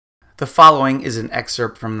The following is an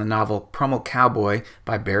excerpt from the novel Promo Cowboy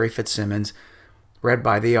by Barry Fitzsimmons, read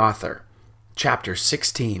by the author. Chapter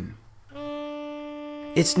 16.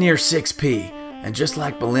 It's near 6 p, and just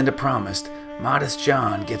like Belinda promised, Modest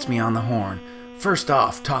John gets me on the horn. First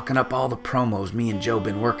off, talking up all the promos me and Joe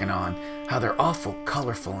been working on, how they're awful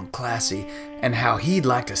colorful and classy, and how he'd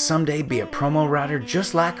like to someday be a promo writer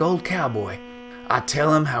just like old Cowboy. I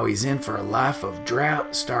tell him how he's in for a life of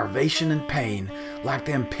drought, starvation, and pain, like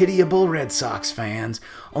them pitiable Red Sox fans,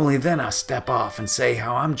 only then I step off and say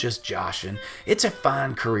how I'm just joshing. It's a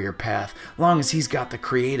fine career path, long as he's got the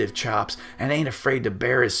creative chops and ain't afraid to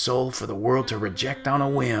bare his soul for the world to reject on a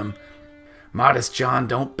whim. Modest John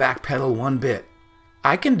don't backpedal one bit.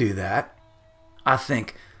 I can do that. I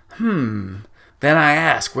think, Then I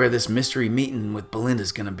ask where this mystery meeting with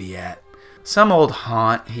Belinda's gonna be at. Some old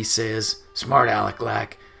haunt, he says, smart aleck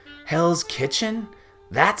like. Hell's Kitchen?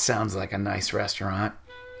 That sounds like a nice restaurant.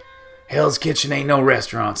 Hell's Kitchen ain't no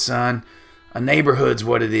restaurant, son. A neighborhood's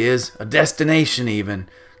what it is, a destination even.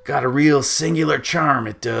 Got a real singular charm,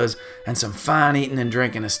 it does, and some fine eating and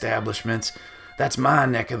drinking establishments. That's my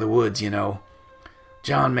neck of the woods, you know.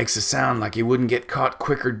 John makes it sound like he wouldn't get caught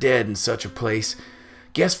quick or dead in such a place.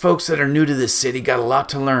 Guess folks that are new to this city got a lot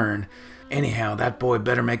to learn. Anyhow, that boy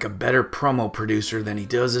better make a better promo producer than he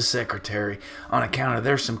does a secretary, on account of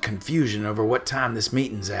there's some confusion over what time this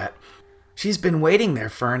meeting's at. She's been waiting there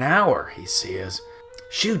for an hour, he says.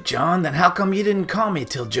 Shoot, John, then how come you didn't call me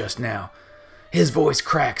till just now? His voice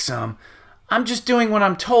cracks some. I'm just doing what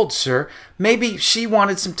I'm told, sir. Maybe she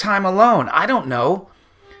wanted some time alone. I don't know.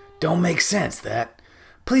 Don't make sense, that.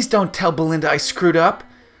 Please don't tell Belinda I screwed up.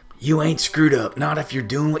 You ain't screwed up, not if you're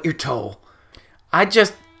doing what you're told.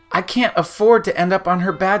 I can't afford to end up on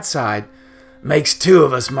her bad side. Makes two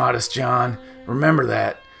of us, Modest John. Remember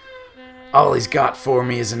that. All he's got for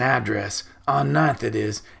me is an address. On 9th it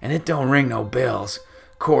is, and it don't ring no bells.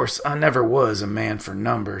 Course, I never was a man for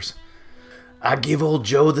numbers. I give old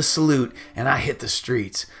Joe the salute, and I hit the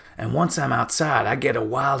streets. And once I'm outside, I get a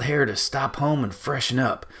wild hair to stop home and freshen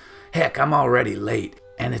up. Heck, I'm already late,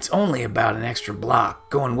 and it's only about an extra block,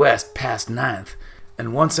 going west past 9th.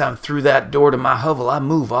 And once I'm through that door to my hovel, I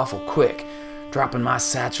move awful quick, dropping my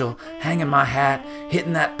satchel, hanging my hat,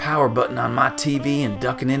 hitting that power button on my TV, and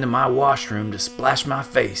ducking into my washroom to splash my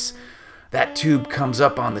face. That tube comes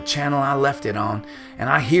up on the channel I left it on, and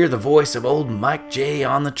I hear the voice of old Mike J.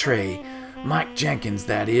 on the tray. Mike Jenkins,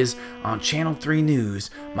 that is, on Channel 3 News,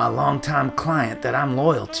 my longtime client that I'm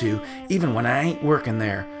loyal to, even when I ain't working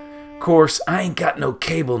there. Course, I ain't got no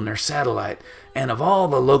cable nor satellite, and of all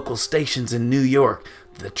the local stations in New York,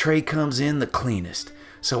 the tray comes in the cleanest,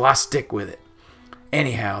 so I stick with it.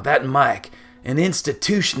 Anyhow, that Mike, an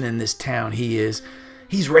institution in this town he is,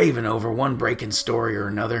 he's raving over one breaking story or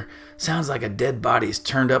another. Sounds like a dead body's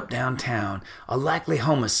turned up downtown, a likely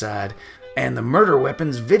homicide, and the murder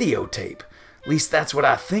weapon's videotape. Least that's what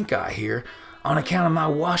I think I hear, on account of my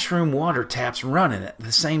washroom water taps running at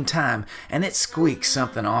the same time, and it squeaks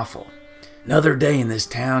something awful. 'Nother day in this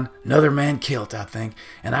town, 'nother man killed, I think,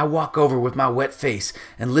 and I walk over with my wet face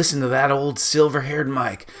and listen to that old silver-haired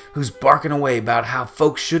Mike, who's barking away about how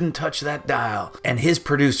folks shouldn't touch that dial, and his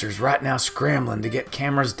producers right now scrambling to get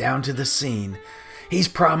cameras down to the scene. He's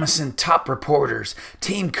promising top reporters,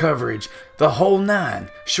 team coverage, the whole nine,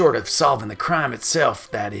 short of solving the crime itself,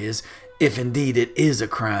 that is, if indeed it is a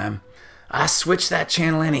crime. I switched that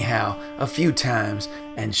channel anyhow, a few times,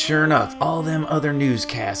 and sure enough, all them other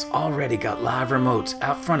newscasts already got live remotes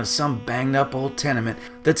out front of some banged-up old tenement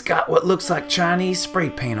that's got what looks like Chinese spray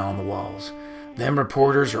paint on the walls. Them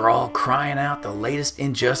reporters are all crying out the latest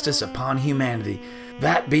injustice upon humanity,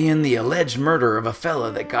 that being the alleged murder of a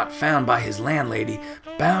fella that got found by his landlady,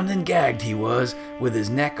 bound and gagged he was, with his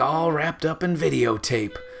neck all wrapped up in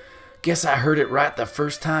videotape. Guess I heard it right the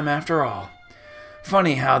first time after all.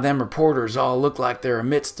 Funny how them reporters all look like they're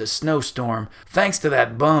amidst a snowstorm, thanks to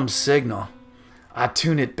that bum's signal. I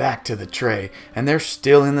tune it back to the tray, and they're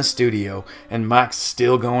still in the studio, and Mike's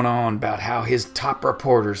still going on about how his top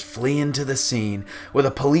reporters fleeing to the scene, with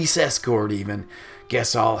a police escort even.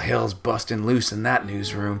 Guess all hell's busting loose in that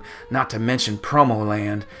newsroom, not to mention promo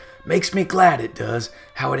land. Makes me glad it does,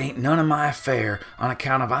 how it ain't none of my affair, on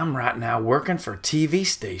account of I'm right now working for a TV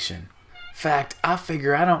station. Fact, I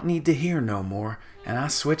figure I don't need to hear no more, and I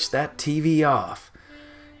switched that TV off.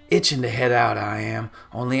 Itching to head out I am,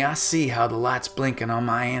 only I see how the light's blinking on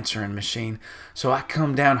my answering machine, so I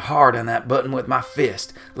come down hard on that button with my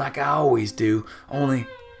fist, like I always do, only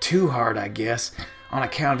too hard I guess, on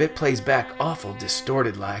account of it plays back awful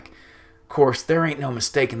distorted like. Course, there ain't no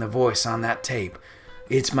mistaking the voice on that tape.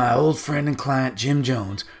 It's my old friend and client Jim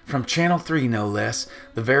Jones, from Channel 3 no less,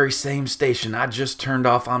 the very same station I just turned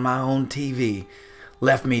off on my own TV.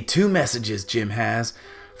 Left me 2 messages, Jim has.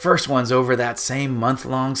 First one's over that same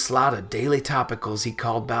month-long slot of daily topicals he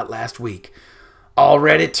called about last week.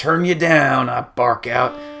 "Already turn you down," I bark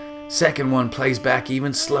out. Second one plays back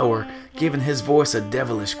even slower, giving his voice a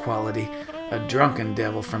devilish quality, a drunken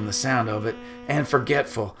devil from the sound of it, and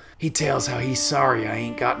forgetful. He tells how he's sorry I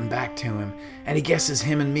ain't gotten back to him, and he guesses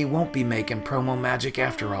him and me won't be making promo magic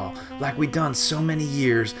after all, like we done so many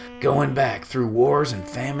years, going back through wars and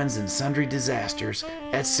famines and sundry disasters,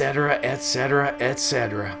 etc., etc.,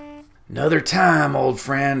 etc. "Another time, old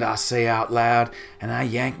friend," I say out loud, and I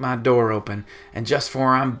yank my door open, and just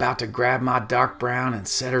before I'm about to grab my dark brown and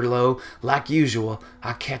set her low, like usual,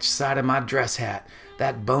 I catch sight of my dress hat,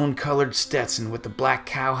 that bone-colored Stetson with the black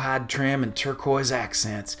cowhide trim and turquoise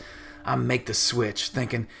accents. I make the switch,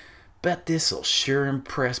 thinking, bet this'll sure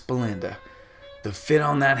impress Belinda. The fit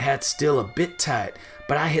on that hat's still a bit tight,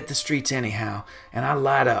 but I hit the streets anyhow, and I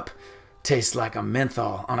light up. Tastes like a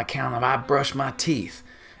menthol on account of I brush my teeth.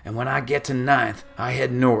 And when I get to 9th, I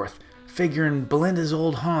head north, figuring Belinda's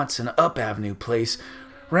old haunts an Up Avenue place,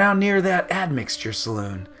 round near that admixture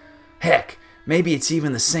saloon. Heck, maybe it's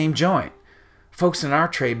even the same joint. Folks in our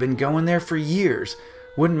trade been going there for years.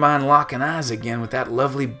 Wouldn't mind locking eyes again with that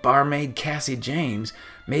lovely barmaid Cassie James,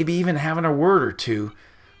 maybe even having a word or two.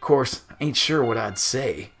 Course, ain't sure what I'd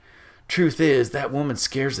say. Truth is, that woman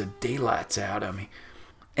scares the daylights out of me.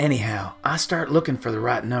 Anyhow, I start looking for the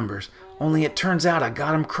right numbers, only it turns out I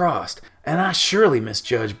got 'em crossed, and I surely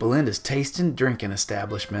misjudged Belinda's taste in drinking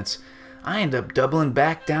establishments. I end up doubling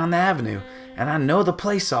back down the avenue, and I know the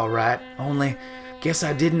place all right, only guess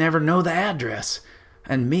I didn't ever know the address.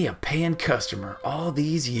 And me a paying customer all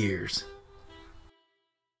these years.